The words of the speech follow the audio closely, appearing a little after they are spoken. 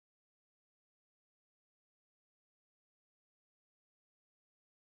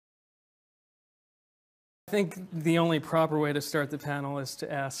I think the only proper way to start the panel is to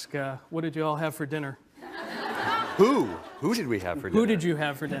ask, what did you all have for dinner? Who? Who did we have for dinner? Who did you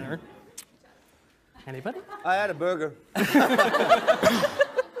have for dinner? Anybody? I had a burger.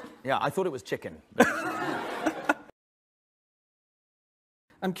 Yeah, I thought it was chicken.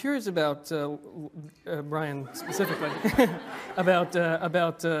 I'm curious about Brian specifically about you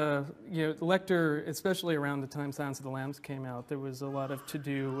know, Lecter, especially around the time Silence of the Lambs came out. There was a lot of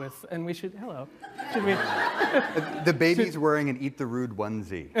to-do with, and we should should we? The baby's wearing an Eat the Rude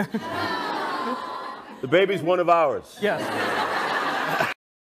onesie. The baby's one of ours. Yes.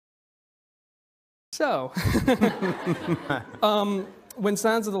 So, when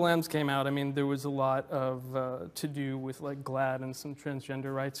Silence of the Lambs came out, I mean, there was a lot of to do with like GLAAD and some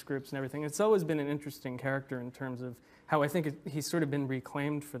transgender rights groups and everything. It's always been an interesting character in terms of how I think he's sort of been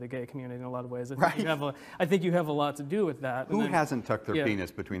reclaimed for the gay community in a lot of ways. I think you have a lot to do with that. Who hasn't tucked their penis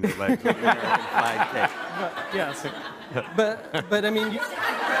between their legs with the American flag cake? Yes, but I mean.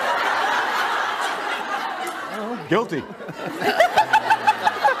 Guilty.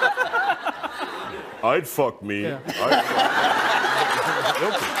 I'd fuck me. Yeah.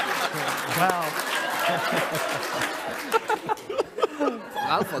 Wow.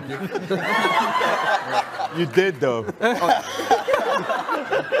 I'll fuck you. You did, though.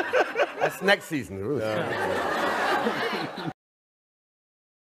 That's next season.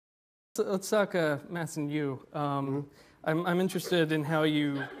 So let's talk, Mass and you. I'm interested in how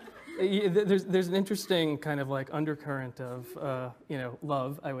you. There's an interesting kind of like undercurrent of you know,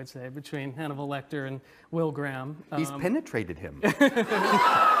 love, I would say, between Hannibal Lecter and Will Graham. He's penetrated him. This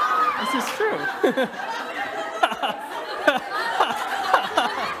is true.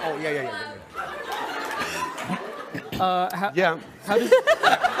 Oh, yeah.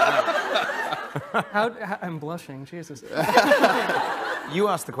 How did? I'm blushing. Jesus. You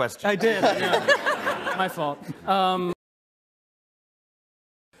asked the question. I did. Yeah. My fault.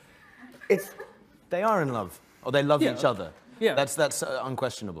 They are in love, or they love each other. Yeah. That's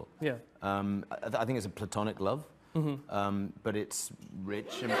unquestionable. Yeah. I think it's a platonic love, but it's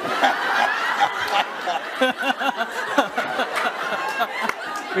rich and.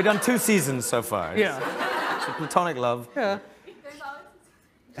 We've done 2 seasons so far. Yeah. It's a platonic love. Yeah.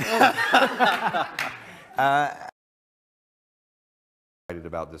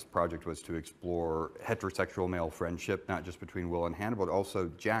 About this project was to explore heterosexual male friendship, not just between Will and Hannibal, but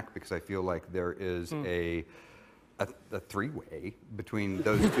also Jack, because I feel like there is a three-way between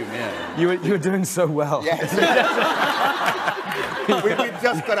those two men. You were doing so well. Yes. we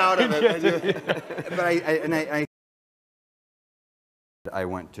just got out of it. But I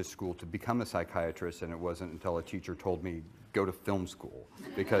went to school to become a psychiatrist, and it wasn't until a teacher told me, go to film school,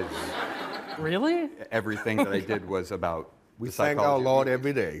 because Really? everything that I did was about We thank our Lord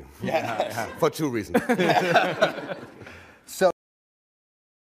every day. Yeah. For 2 reasons. So,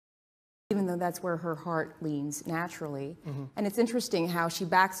 even though that's where her heart leans naturally. And it's interesting how she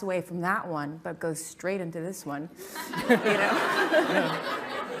backs away from that one, but goes straight into this one. You know?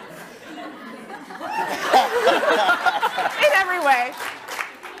 In every way.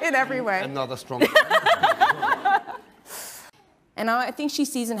 In every way. another strong. And I think she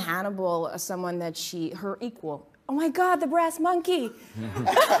sees in Hannibal as someone that her equal. Oh my God, the brass monkey.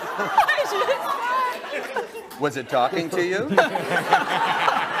 Was it talking to you?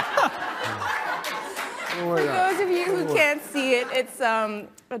 For those of you who can't see it, it's a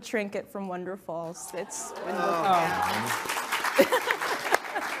trinket from Wonder Falls. It's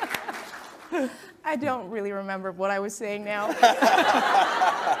I don't really remember what I was saying now.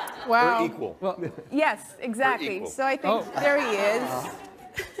 Wow. We're equal. Well, Yes, exactly. equal. So I think there he is.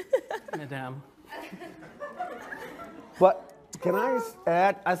 Madame. But can I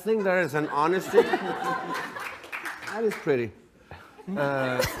add, I think there is an honesty. That is pretty.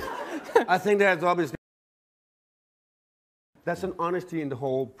 I think there's obviously, there's an honesty in the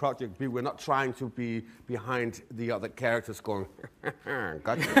whole project. We're not trying to be behind the other characters going,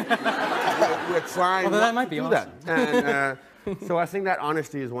 gotcha. We're trying that not might to be do awesome. that. And so I think that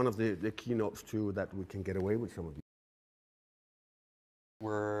honesty is one of the keynotes too, that we can get away with some of these.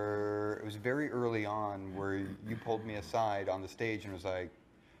 It was very early on where you pulled me aside on the stage and was like,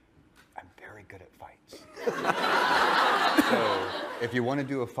 I'm very good at fights. So if you want to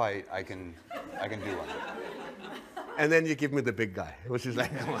do a fight, I can do one. And then you give me the big guy, which is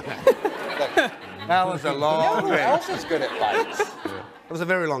like, come on. That was a long Who day. else is good at fights? It was a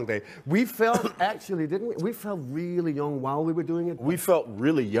very long day. We felt, actually, didn't we? We felt really young while we were doing it. We felt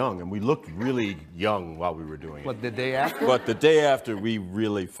really young, and we looked really young while we were doing it. But the day after? But the day after, we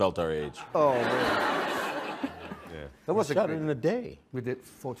really felt our age. Oh, man. Yeah. That was We shot it in a day. We did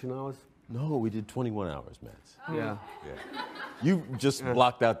 14 hours. No, we did 21 hours, Matt. Yeah. You just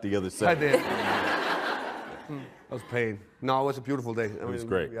blocked out the other I side. did. That was pain. No, it was a beautiful day. It was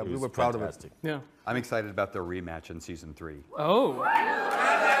great. Yeah, It we was were proud fantastic. Yeah. I'm excited about their rematch in season 3. Oh. of it.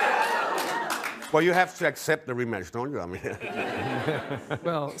 Well, you have to accept the rematch, don't you? I mean,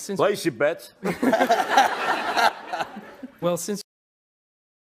 Well, since Place your bets. since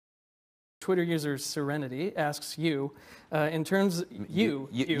Twitter user Serenity asks you, in terms you.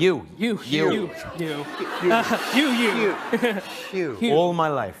 All my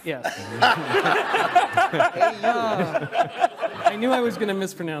life. Yes. I knew I was going to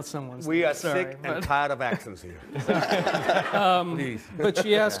mispronounce someone's we name, are sorry, sick and tired of accents here. Please. but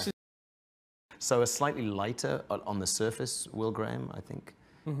she asks, So a slightly lighter on the surface Will Graham, I think,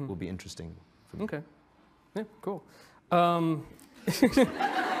 will be interesting for me. okay, yeah, cool.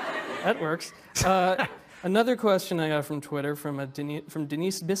 That works. Another question I got from Twitter from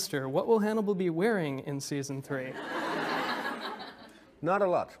Denise Bister. What will Hannibal be wearing in season 3? Not a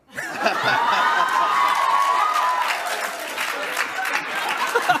lot.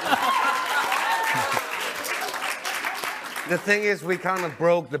 The thing is, we kind of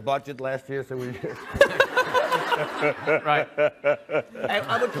broke the budget last year, so we. Right.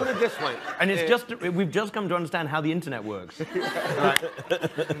 I would put it this way. And it's just, we've just come to understand how the internet works. Right.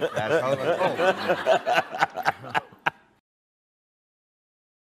 That's how it goes.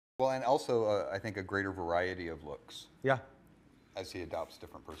 Well, and also, I think a greater variety of looks Yeah. as he adopts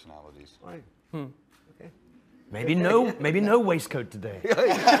different personalities. Right. Maybe no waistcoat today. Should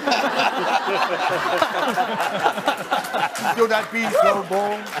that be so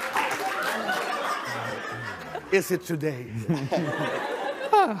bold? Is it today?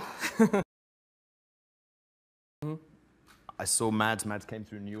 I saw Mads. Mads came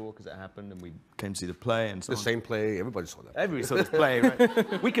through New York as it happened, and we came to see the play and so The on. same play. Everybody saw that. Everybody saw this play,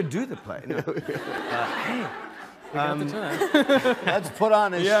 right? We could do the play. No. We got the time. Let's put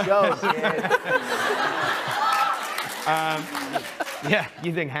on a show. Yeah,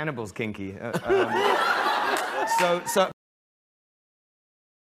 you think Hannibal's kinky.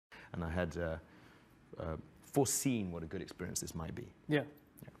 And I had foreseen what a good experience this might be. Yeah.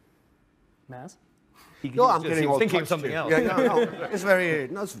 Maz? No, I'm getting all thinking of touched something here. else. Yeah, no, it's very,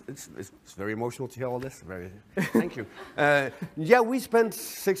 no, it's very emotional to hear all this. Very, thank you. Yeah, we spent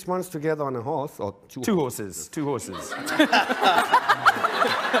 6 months together on a horse, or two horses. Two horses.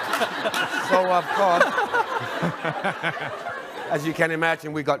 So of course, as you can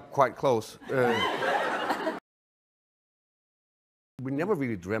imagine, we got quite close. We never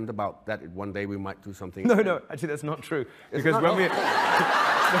really dreamt about that one day we might do something. No, actually that's not true. Because not- when we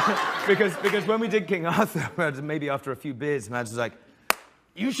because when we did King Arthur, maybe after a few beers, Mads was like,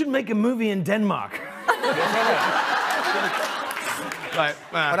 "You should make a movie in Denmark." Like,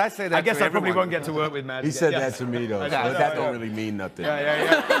 But I say that I guess to I probably everyone. won't get to work with Mads. He said Yeah. that to me, though. So know, that I don't know. really mean nothing.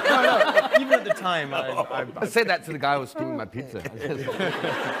 Yeah. No, even at the time, I said that to the guy who was stealing my pizza.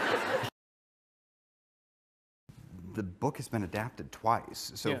 The book has been adapted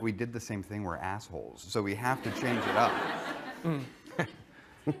twice, so Yeah. if we did the same thing, we're assholes. So we have to change it up.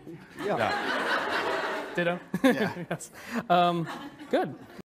 Ditto? Yeah. Yes. Good.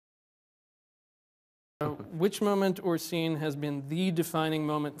 Which moment or scene has been the defining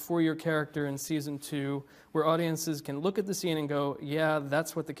moment for your character in season 2, where audiences can look at the scene and go, yeah,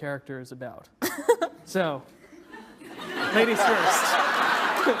 that's what the character is about? So, ladies first.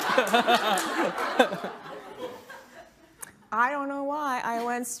 I don't know why. I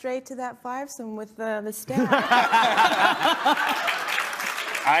went straight to that fivesome with the staff.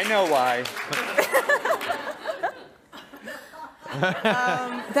 I know why.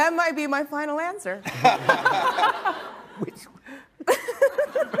 That might be my final answer.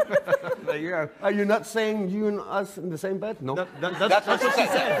 There you go. Are you not saying you and us in the same bed? No. That's what she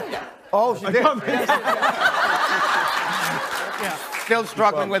said. Oh, she did. Still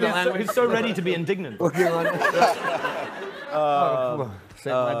struggling with the language. He's so ready to be indignant. Working on it.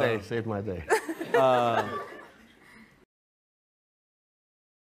 Saved my day. Saved my day.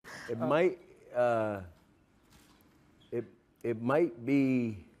 It might. It might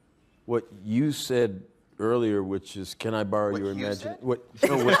be what you said earlier, which is, "Can I borrow your you imagination?" said? What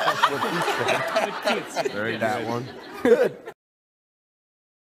you said. Very that one.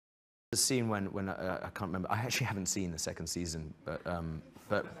 The scene when I can't remember. I actually haven't seen the second season, but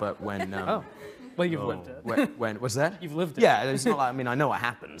when Oh, well, you've lived it. when was that? You've lived it. Yeah, it's not like, I mean, I know what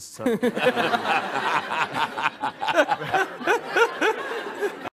happens. So.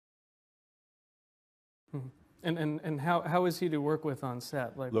 And And how is he to work with on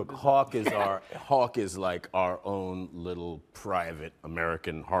set? Like, Look, Hawk is like our own little private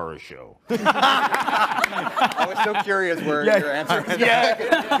American horror show. I was so curious where your answer was. Yeah,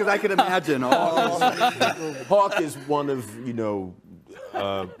 because I could imagine. Hawk is one of, you know,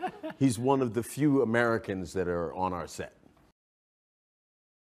 he's one of the few Americans that are on our set.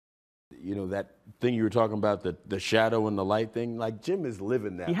 You know, that thing you were talking about, the shadow and the light thing, like Jim is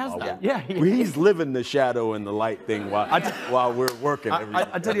living that. He has while that. we- Yeah, he's living the shadow and the light thing while we're working.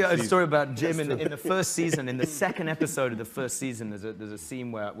 I tell you a story about Jim in the first season. In the second episode of the first season, there's a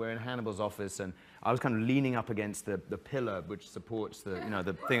scene where we're in Hannibal's office, and I was kind of leaning up against the pillar which supports the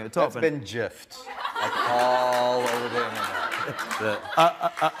the thing at the top. That's been gifed, like all over the internet.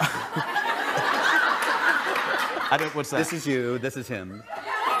 I don't. What's that? This is you. This is him.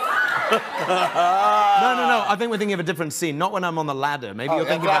 No. I think we're thinking of a different scene. Not when I'm on the ladder. Maybe you're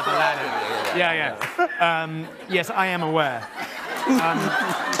thinking about the ladder. Yeah. Yes, I am aware.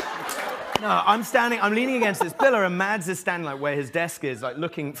 No, I'm leaning against this pillar, and Mads is standing like where his desk is, like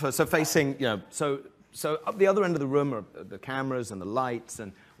looking for, facing, so up the other end of the room are the cameras and the lights,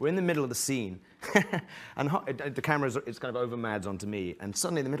 and we're in the middle of the scene, and the camera is kind of over Mads onto me, and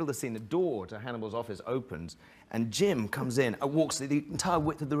suddenly in the middle of the scene, the door to Hannibal's office opens, and Jim comes in and walks the entire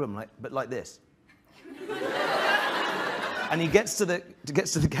width of the room, like this. And he gets to the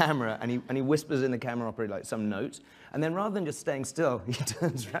camera, and he whispers in the camera operator like some note, and then rather than just staying still, he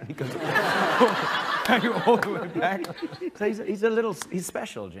turns around, he goes all the way back. So he's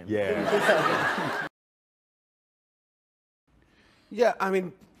special, Jim. Yeah. Yeah, I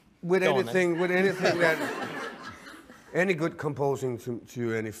mean, with anything that any good composing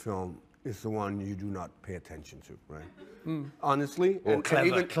to any film is the one you do not pay attention to, right? Honestly, Or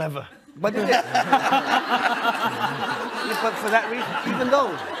clever. But but for that reason,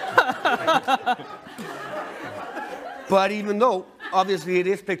 even though, obviously it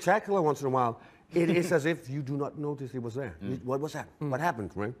is spectacular once in a while, it is as if you do not notice it was there. What was that? What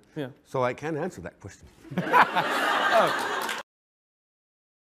happened, right? Yeah. So I can't answer that question.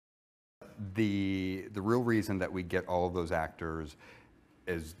 The real reason that we get all of those actors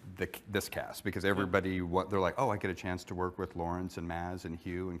is this cast, because everybody, they're like, oh, I get a chance to work with Laurence and Maz and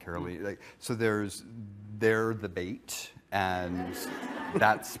Hugh and Carolee. Like, so they're the bait, and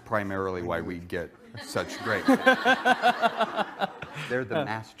that's primarily why we get such great. They're the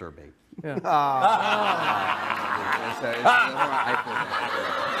master bait. Yeah.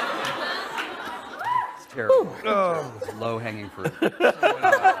 It's terrible. It's low-hanging fruit.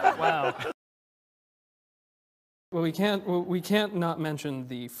 Wow. Well, we can't not mention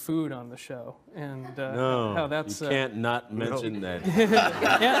the food on the show, and how that's. You can't not mention that.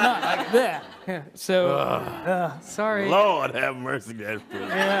 Yeah. So, sorry. Lord have mercy, that's food.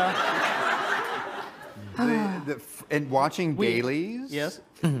 Yeah. And watching dailies, yes.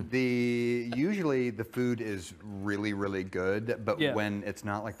 Usually the food is really, really good, but Yeah. when it's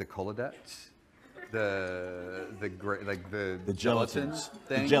not like the colodettes, the The gelatin gelatins.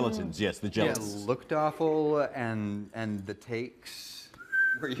 thing, The gelatins, yes, the it gelatins. looked awful, and the takes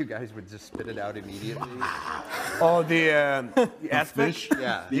where you guys would just spit it out immediately. Oh, the Fish?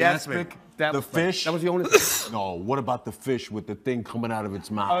 Yeah. The aspic. That The was fish? That was the only thing. No, what about the fish with the thing coming out of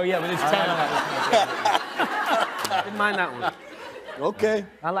its mouth? Oh yeah, with his tail. Didn't mind that one. Okay.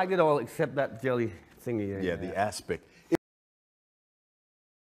 I liked it all except that jelly thingy. Yeah, the aspic.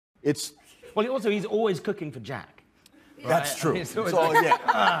 It's Well, he's always cooking for Jack. That's true. It's It's always all, like,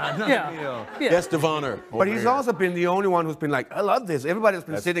 yeah. Yeah. Guest of honor. But he's also been the only one who's been like, I love this. Everybody's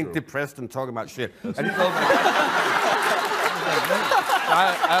been That's sitting true. depressed and talking about shit. And he's all like,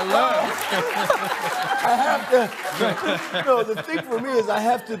 I love No, the thing for me is I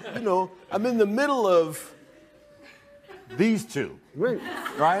have to, I'm in the middle of these two,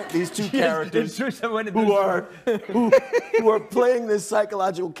 right? These two characters who are playing this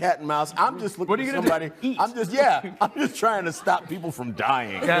psychological cat and mouse. I'm just looking for somebody. I'm just trying to stop people from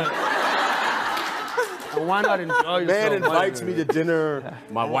dying. Well, why not enjoy yourself? Man invites me to dinner.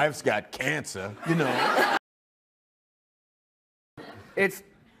 My wife's got cancer. It's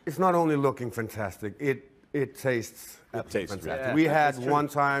not only looking fantastic, it tastes tastes fantastic. fantastic. We had one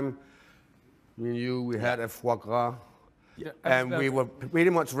time, me and you, we had a foie gras. Yeah, And we were pretty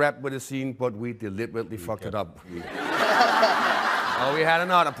much wrapped with the scene, but we deliberately fucked it up. Oh, we had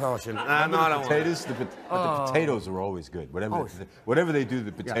another portion. Another one. Potatoes, the potatoes are always good. Whatever they do,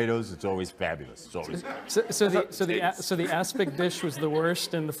 the potatoes, it's always fabulous. It's always. So the aspic dish was the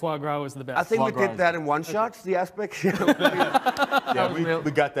worst, and the foie gras was the best. I think we Foie gras did that in one shot, the aspect. Yeah,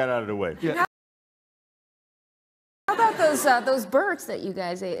 we got that out of the way. How about those those birds that you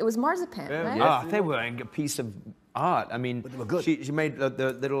guys ate, it was marzipan, right? Ah, they were a piece of art. I mean, she made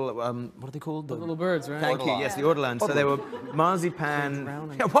the little, what are they called? The little birds, right? Thank you, yes, the ortolan. So they were marzipan.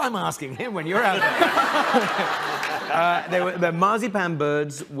 Yeah, why am I asking him when you're out there? They're marzipan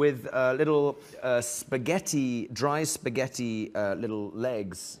birds with little spaghetti, dry spaghetti little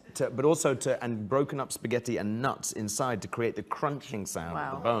legs, but also and broken up spaghetti and nuts inside to create the crunching sound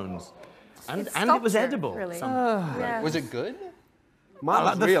of the bones. And it was edible. Really. Right. Was it good?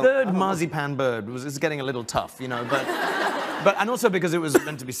 Well, the third marzipan bird was getting a little tough, you know, but and also because it was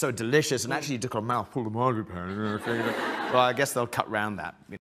meant to be so delicious, and actually you took a mouthful of marzipan. Well, I guess they'll cut round that.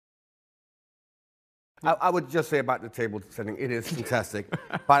 I would just say about the table setting, it is fantastic.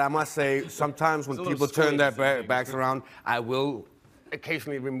 But I must say, sometimes when people turn their backs around, I will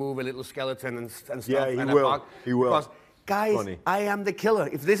occasionally remove a little skeleton and stuff. Yeah, he will. He will. Because, guys, I am the killer.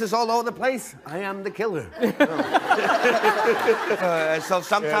 If this is all over the place, I am the killer. So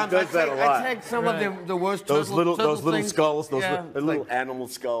sometimes I take some of the worst those little things. skulls, those little animal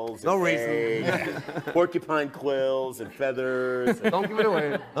skulls. No reason. Porcupine quills and feathers. Don't give it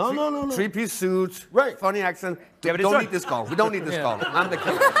away. No. Three-piece suits. Right. Funny accent. Yeah, but don't need this skull. We don't need this skull. I'm the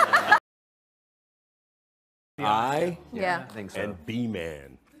killer. I think so. and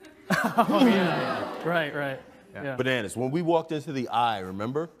B-Man. Oh, yeah. Right. Yeah. Bananas. When we walked into the Eye,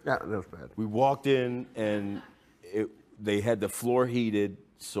 remember? Yeah, that was bad. We walked in and they had the floor heated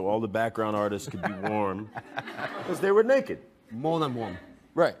so all the background artists could be warm because they were naked. More than warm.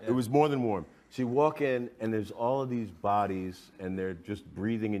 Right. It was more than warm. So you walk in and there's all of these bodies and they're just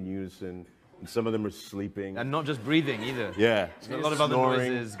breathing in unison and some of them are sleeping. And not just breathing either. Yeah. There's a lot of other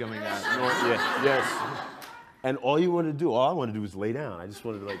noises coming out. Yes. And all I wanted to do was lay down. I just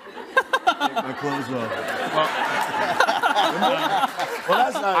wanted to take my clothes off. Well,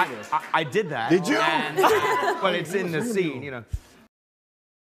 that's not it. I did that. Did you? Well, it's in the scene, you know.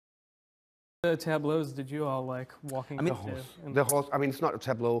 The tableaus, did you all like walking The horse, I mean, it's not a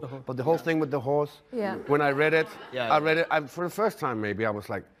tableau, but the whole thing with the horse. Yeah. When I read it, Yeah. I read it, for the first time maybe, I was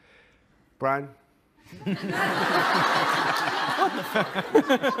like, Brian.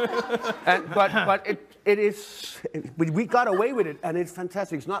 But it is, we got away with it, and it's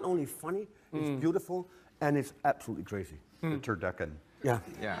fantastic. It's not only funny, it's beautiful, and it's absolutely crazy. The turducken. Yeah.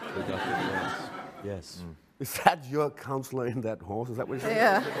 Yeah. Yes. Is that your counselor in that horse? Is that what you're saying?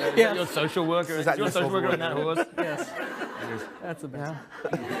 Yeah. Your social worker? Is that your your social social worker in that horse? Yes. That's the best.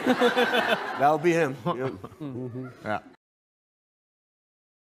 That'll be him. Yeah.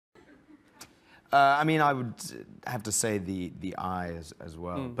 I mean, I would have to say the Eye as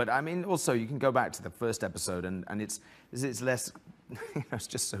well. But I mean, also you can go back to the first episode, and it's less. It's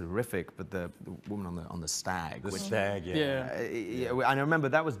just so horrific. But the woman on the stag. The stag, yeah. And I remember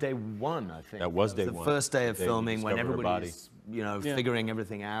that was day one, I think. That was day the one. first day of Day we filming when discovered her everybody's figuring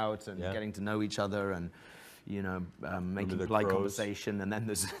everything out and getting to know each other and making polite conversation, and then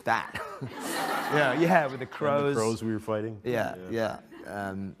there's that. yeah, with the crows. And the crows we were fighting. Yeah.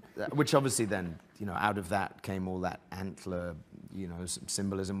 Which obviously then, out of that came all that antler,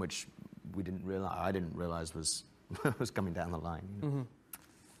 symbolism, which I didn't realize was was coming down the line. Mm-hmm.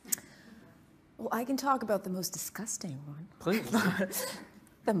 Well, I can talk about the most disgusting one. Please.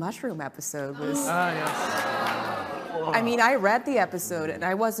 The mushroom episode was... Yes. I mean, I read the episode, and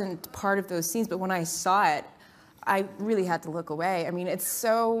I wasn't part of those scenes, but when I saw it, I really had to look away. I mean, it's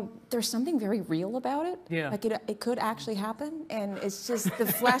so... There's something very real about it. Yeah. Like, it could actually happen, and it's just the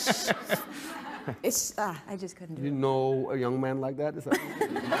flesh... It's... I just couldn't do it. You know a young man like that? Is that...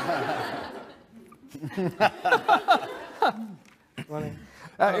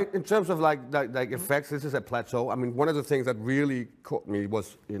 in terms of like effects, this is a plateau. I mean, one of the things that really caught me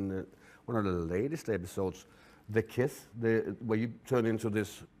was in one of the latest episodes, the kiss, where you turn into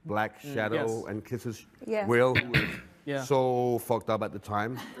this black shadow and kisses Will, who was so fucked up at the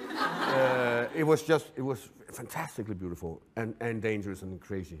time. It was fantastically beautiful and dangerous and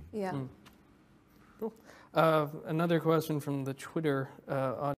crazy. Yeah. Cool. Another question from the Twitter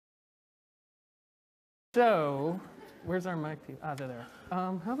audience. So, where's our mic people? They're there.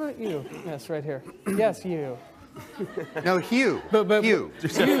 How about you? Yes, right here. Yes, you. No, Hugh. Hugh.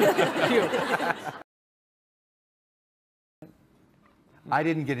 Hugh. I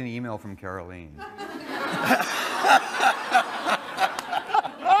didn't get an email from Caroline.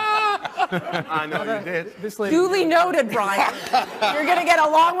 I know you did. This lady. Duly noted, Brian. You're going to get a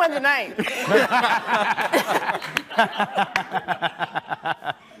long one tonight.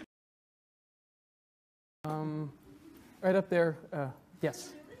 Right up there.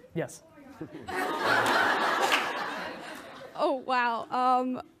 Yes. Yes. Oh,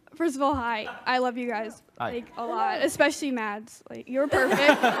 wow. First of all, hi. I love you guys Hi. like a lot, especially Mads. Like you're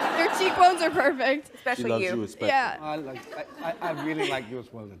perfect. Your cheekbones are perfect. Especially She loves you. you especially. Yeah. I really like you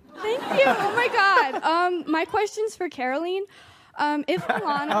as well then. Thank you. Oh my God. My question's for Caroline. If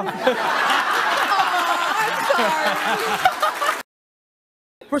Alana. I'm sorry.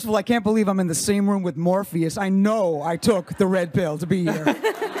 First of all, I can't believe I'm in the same room with Morpheus. I know I took the red pill to be here. Thank you,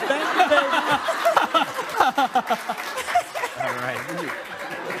 baby. All right.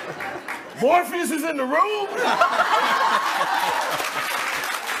 Morpheus is in the room?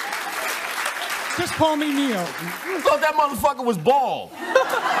 Just call me Neo. I thought that motherfucker was bald.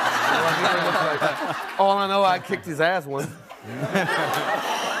 All I know, I kicked his ass once.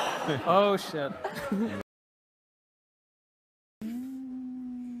 Oh, shit.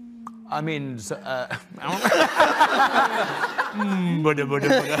 I mean,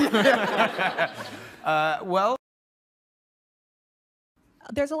 well,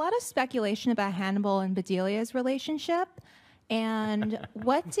 There's a lot of speculation about Hannibal and Bedelia's relationship. And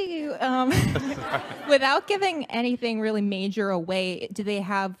what do you, without giving anything really major away, do they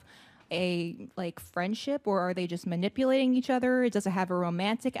have a friendship, or are they just manipulating each other? Does it have a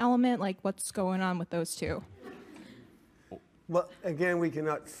romantic element? Like, what's going on with those two? Well, again, we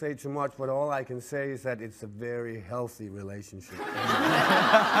cannot say too much, but all I can say is that it's a very healthy relationship.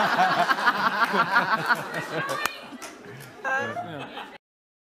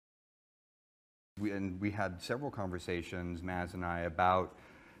 We had several conversations, Maz and I, about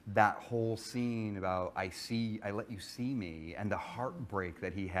that whole scene about I let you see me, and the heartbreak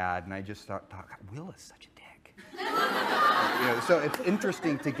that he had, and I just thought Will is such a dick. So it's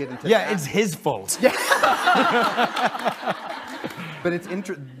interesting to get into that. it's his fault. But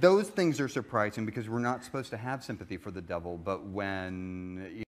those things are surprising because we're not supposed to have sympathy for the devil, but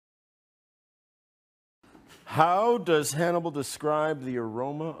when... How does Hannibal describe the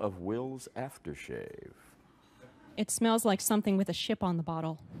aroma of Will's aftershave? It smells like something with a ship on the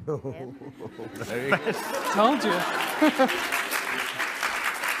bottle. Told you.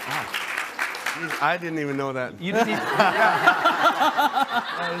 I didn't even know that. You didn't even...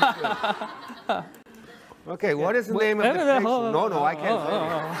 Okay, what is the name of the fiction? No, I can't say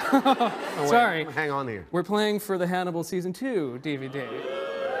it. Sorry. Hang on here. We're playing for the Hannibal Season 2 DVD.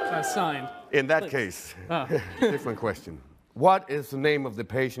 Signed. In that case, different question. What is the name of the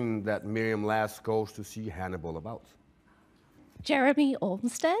patient that Miriam last goes to see Hannibal about? Jeremy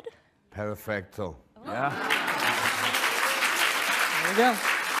Olmsted? Perfecto. Yeah. There we go.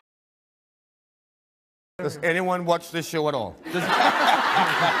 Does anyone watch this show at all?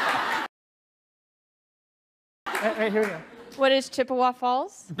 Hey, here we go. What is Chippewa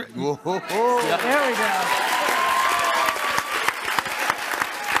Falls? There we go.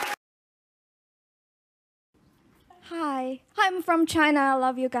 Hi. I'm from China. I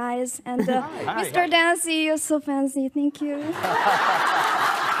love you guys. And Mr. Dancy, you're so fancy. Thank you.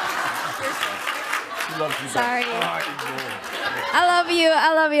 Sorry. I love you.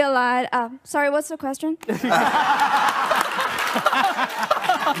 I love you a lot. Sorry, what's the question?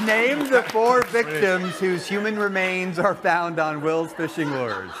 Name the 4 victims whose human remains are found on Will's fishing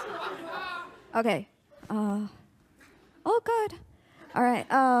lures. Okay. Oh, God. All right.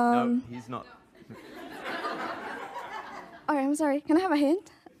 No, he's not. All right, I'm sorry. Can I have a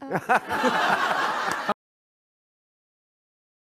hint?